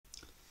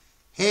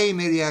Hey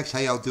Maniacs, how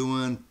y'all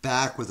doing?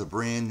 Back with a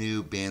brand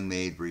new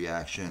BAND-MAID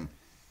reaction.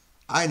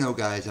 I know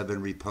guys, I've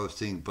been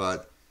reposting,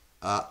 but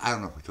I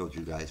don't know if I told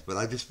you guys, but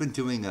I've just been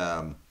doing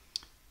a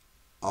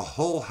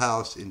whole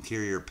house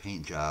interior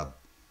paint job,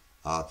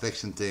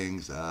 fixing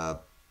things,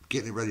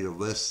 getting it ready to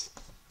list.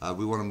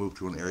 We want to move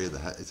to an area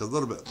that it's a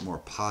little bit more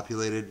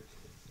populated,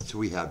 so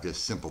we have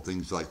just simple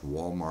things like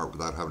Walmart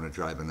without having to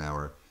drive an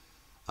hour.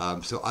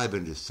 So I've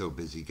been just so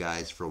busy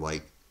guys for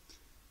like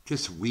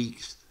just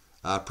weeks.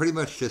 Pretty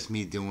much just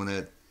me doing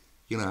it.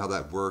 You know how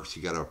that works.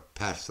 You got to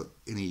patch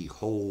any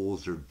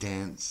holes or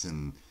dents,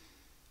 and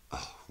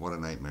oh, what a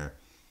nightmare.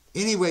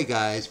 Anyway,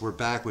 guys, we're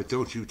back with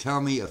Don't You Tell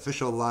Me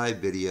official live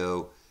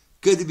video.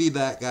 Good to be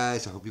back,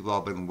 guys. I hope you've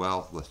all been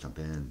well. Let's jump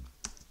in.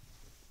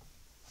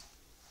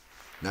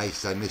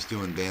 Nice. I miss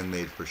doing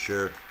BAND-MAID for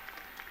sure.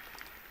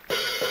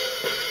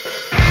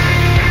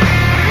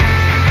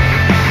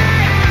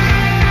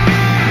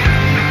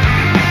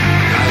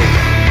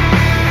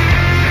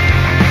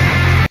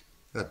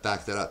 Gotta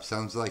back that up.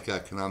 Sounds like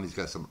Konami's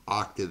got some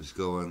octaves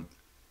going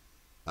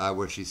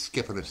where she's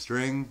skipping a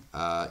string.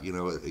 You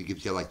know, it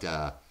gives you like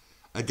a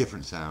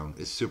different sound.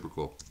 It's super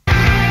cool.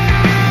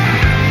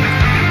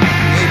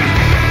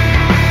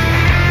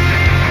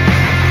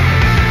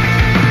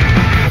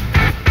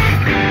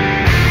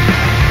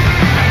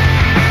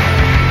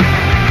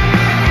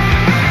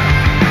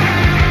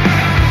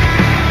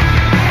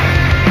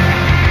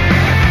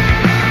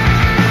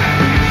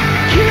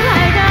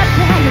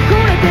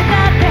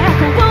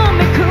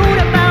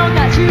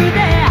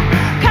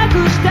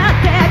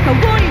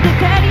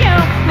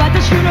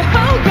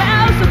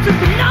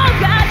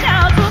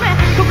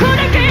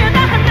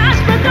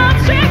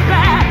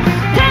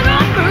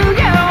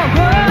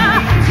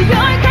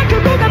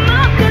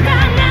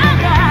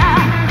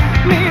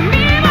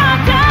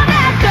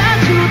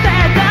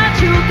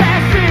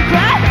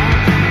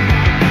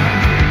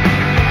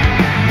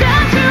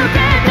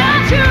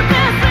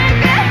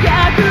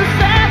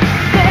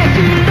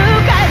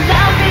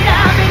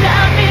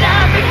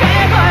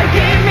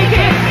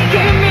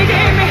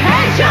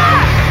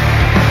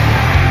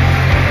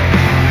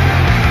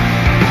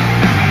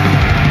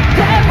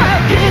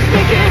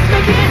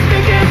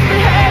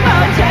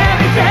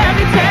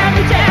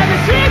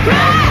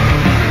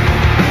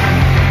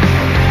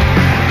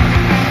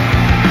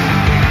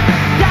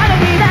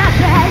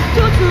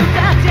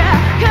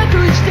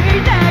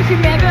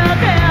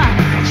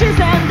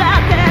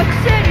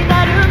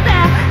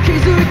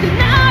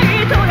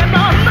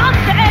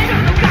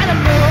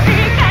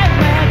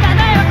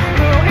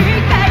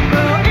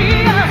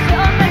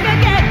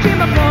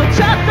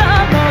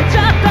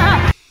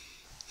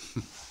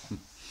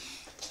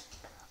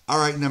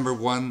 Alright, number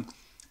one,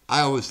 I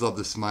always love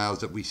the smiles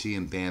that we see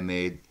in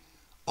BAND-MAID.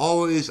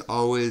 Always,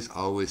 always,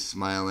 always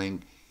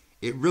smiling.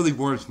 It really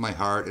warms my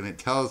heart, and it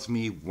tells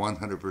me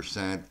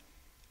 100%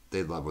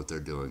 they love what they're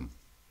doing.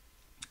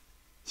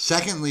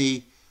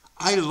 Secondly,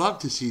 I love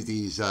to see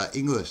these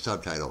English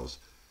subtitles.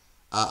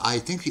 I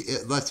think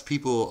it lets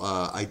people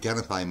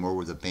identify more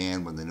with the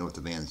band when they know what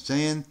the band's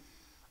saying.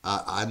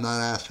 I'm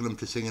not asking them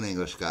to sing in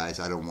English,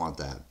 guys. I don't want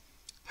that.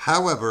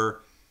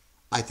 However,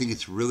 I think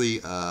it's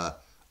really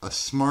a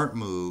smart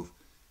move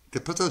to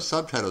put those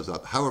subtitles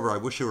up. However, I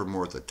wish they were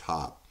more at the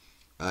top.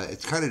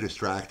 It's kind of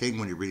distracting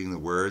when you're reading the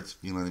words,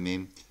 you know what I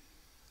mean?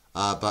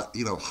 But,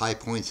 you know, high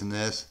points in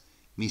this.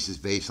 Misa's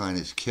bass line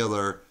is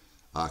killer.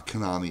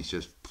 Konami's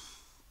just,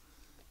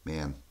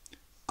 man.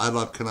 I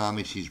love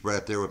Konami. She's right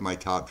up there with my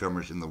top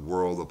drummers in the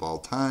world of all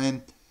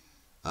time.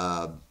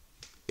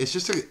 It's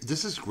just,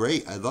 this is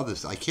great. I love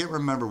this. I can't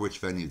remember which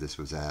venue this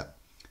was at.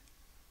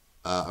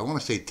 I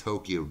want to say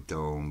Tokyo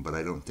Dome, but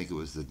I don't think it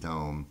was the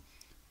Dome.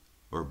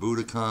 Or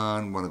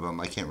Budokan, one of them.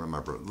 I can't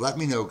remember. Let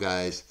me know,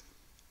 guys.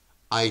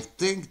 I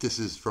think this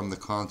is from the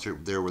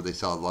concert there where they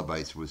saw Love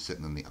Ice was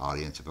sitting in the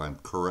audience, if I'm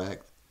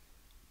correct.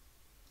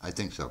 I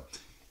think so.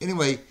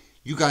 Anyway,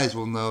 you guys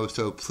will know,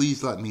 so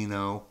please let me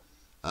know.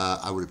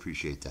 I would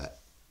appreciate that.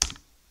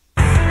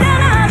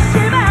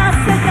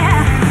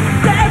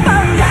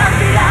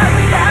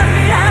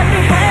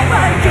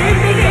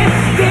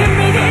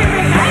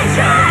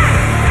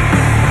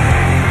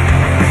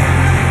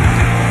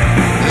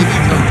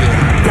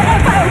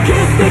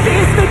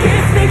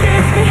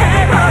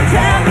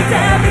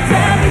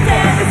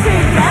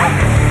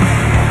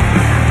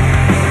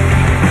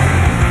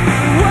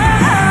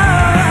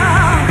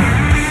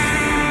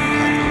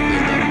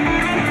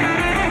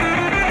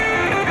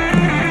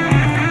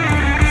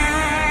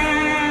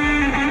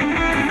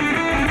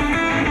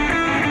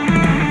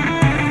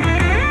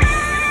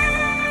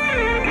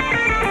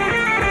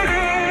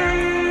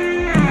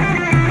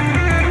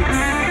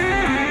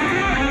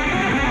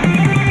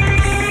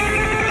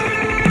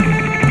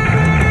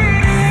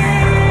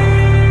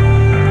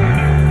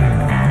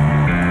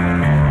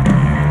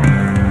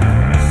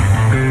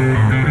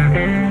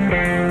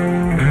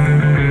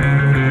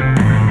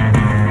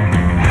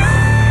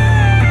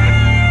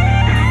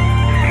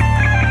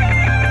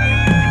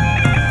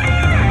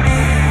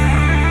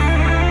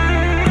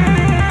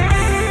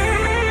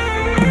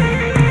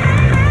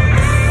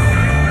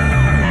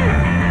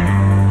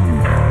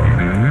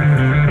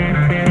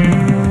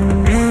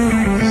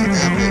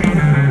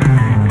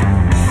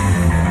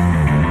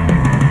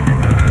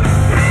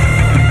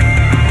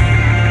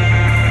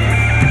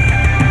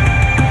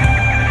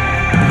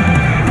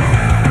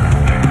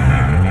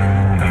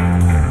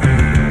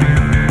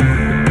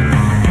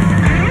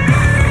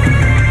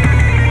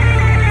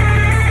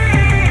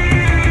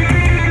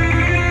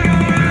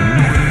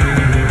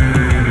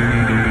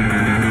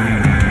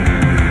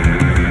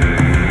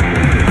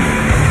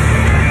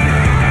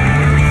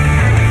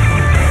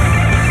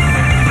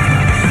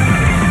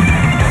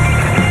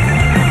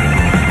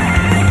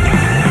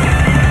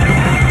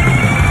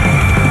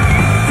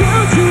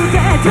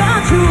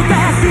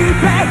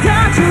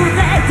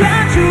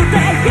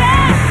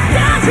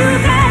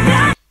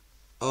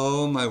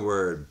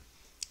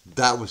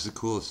 that was the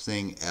coolest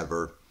thing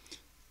ever.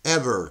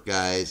 Ever,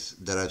 guys,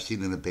 that I've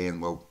seen in a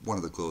band. Well, one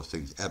of the coolest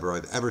things ever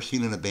I've ever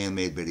seen in a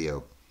BAND-MAID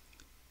video.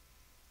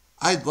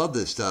 I love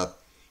this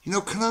stuff. You know,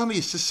 Konami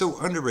is just so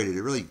underrated.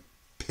 It really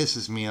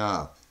pisses me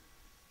off.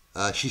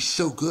 She's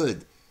so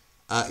good.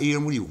 You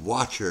know, when you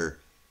watch her,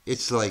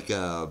 it's like,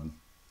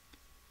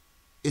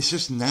 it's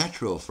just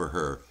natural for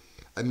her.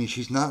 I mean,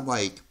 she's not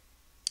like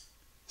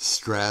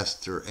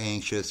stressed or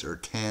anxious or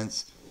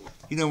tense.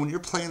 You know, when you're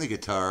playing the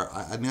guitar,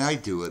 I mean, I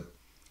do it.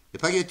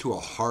 If I get to a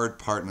hard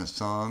part in a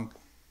song,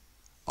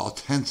 I'll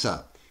tense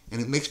up, and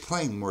it makes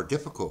playing more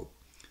difficult.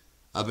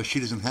 But she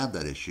doesn't have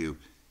that issue.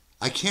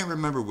 I can't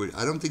remember which.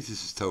 I don't think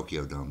this is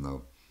Tokyo Dome,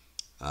 though.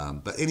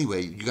 But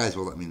anyway, you guys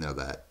will let me know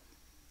that.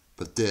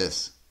 But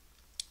this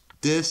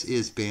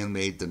is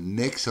BAND-MAID. The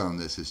mix on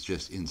this is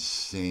just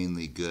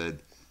insanely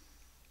good.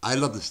 I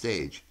love the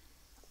stage.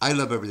 I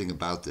love everything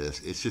about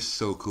this. It's just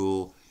so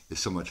cool.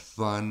 It's so much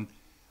fun.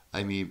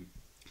 I mean,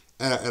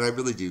 and I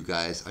really do,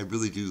 guys. I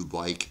really do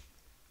like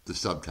the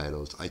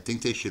subtitles. I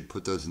think they should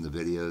put those in the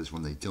videos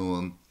when they do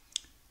them.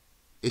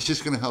 It's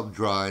just going to help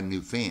draw in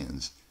new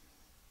fans.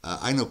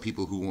 I know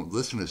people who won't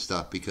listen to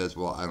stuff because,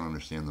 well, I don't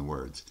understand the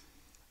words.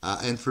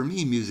 And for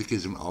me, music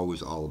isn't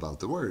always all about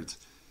the words.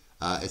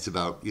 It's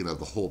about, you know,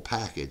 the whole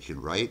package,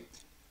 right?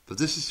 But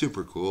this is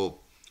super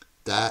cool.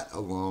 That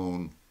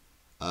alone,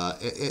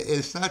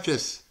 it's not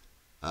just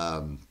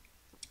Misa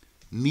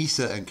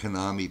and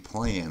Konami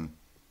playing,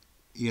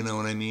 you know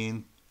what I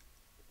mean?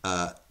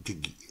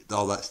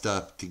 All that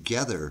stuff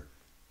together.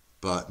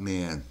 But,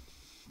 man,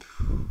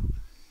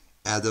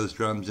 add those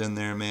drums in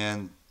there,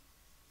 man.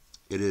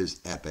 It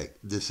is epic.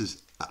 This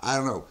is, I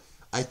don't know.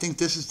 I think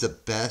this is the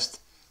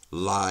best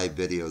live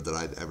video that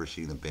I've ever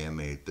seen of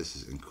BAND-MAID. This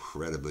is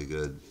incredibly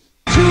good.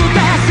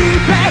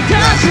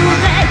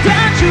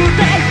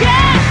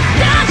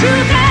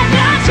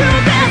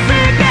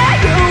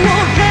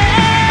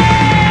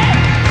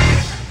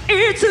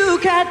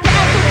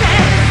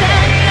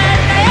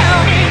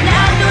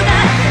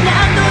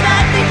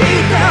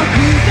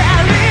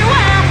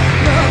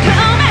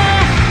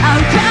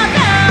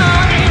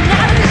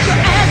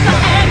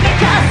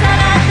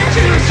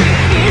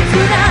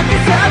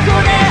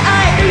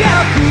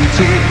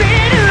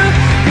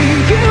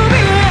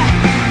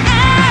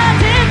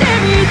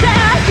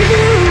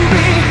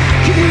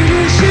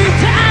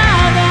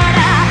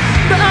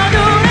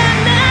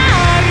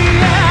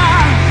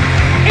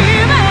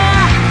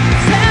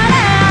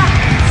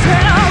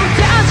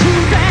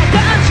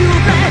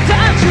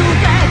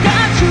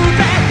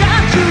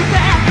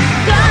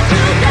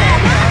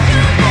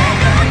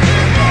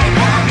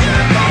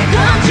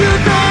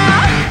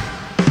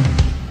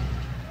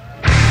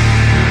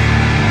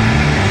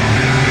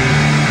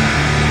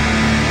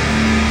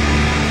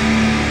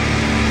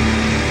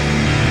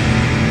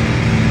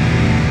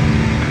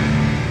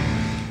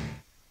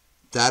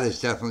 That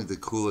is definitely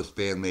the coolest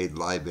BAND-MAID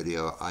live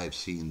video I've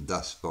seen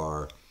thus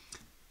far.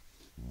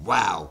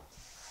 Wow.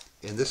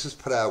 And this was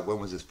put out, when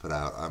was this put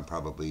out? I'm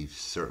probably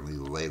certainly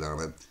late on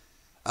it.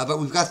 But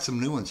we've got some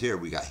new ones here.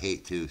 We got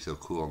Hate too, so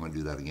cool. I'm going to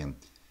do that again.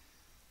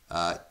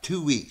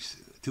 2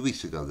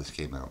 weeks ago this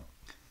came out.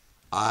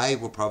 I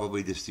will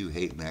probably just do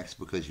Hate next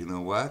because you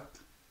know what?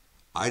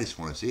 I just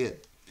want to see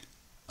it.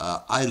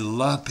 I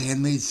love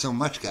BAND-MAID so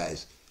much,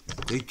 guys.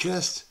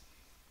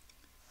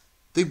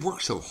 They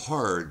work so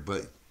hard,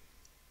 but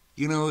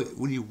you know,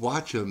 when you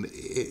watch them,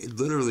 it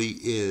literally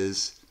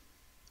is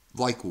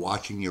like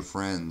watching your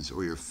friends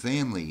or your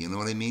family, you know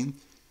what I mean?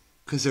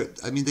 Because,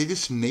 they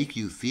just make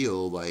you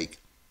feel like,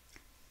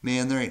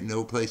 man, there ain't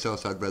no place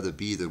else I'd rather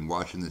be than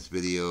watching this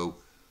video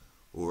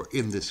or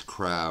in this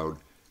crowd.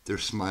 Their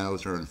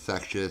smiles are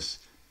infectious.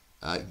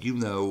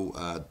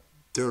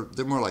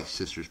 They're more like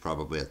sisters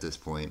probably at this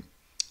point.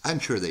 I'm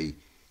sure they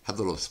have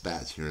little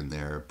spats here and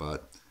there,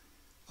 but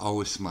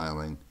always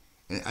smiling.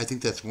 And I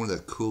think that's one of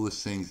the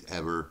coolest things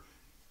ever,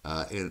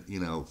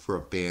 for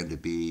a band to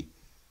be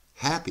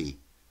happy,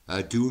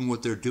 doing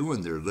what they're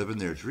doing. They're living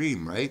their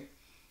dream, right?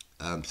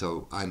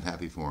 So I'm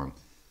happy for them.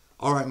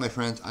 All right, my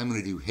friends, I'm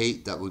going to do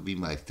Hate. That would be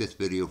my 5th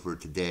video for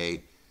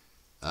today.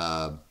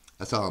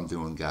 That's all I'm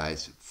doing,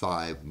 guys.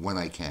 5 when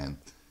I can.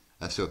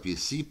 So if you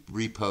see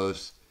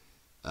reposts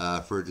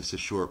for just a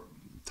short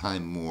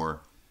time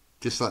more,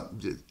 just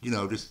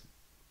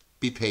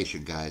be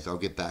patient, guys. I'll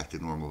get back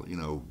to normal,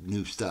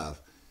 new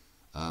stuff.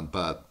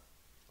 But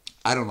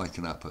I don't like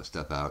to not put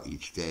stuff out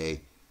each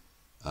day.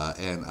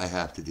 And I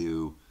have to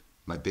do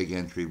my big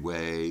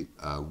entryway,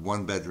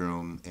 1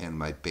 bedroom, and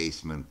my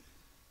basement.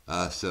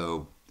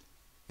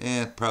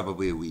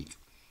 Probably a week.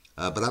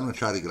 But I'm going to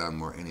try to get on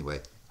more anyway.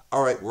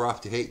 All right, we're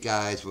off to Hate,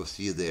 guys. We'll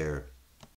see you there.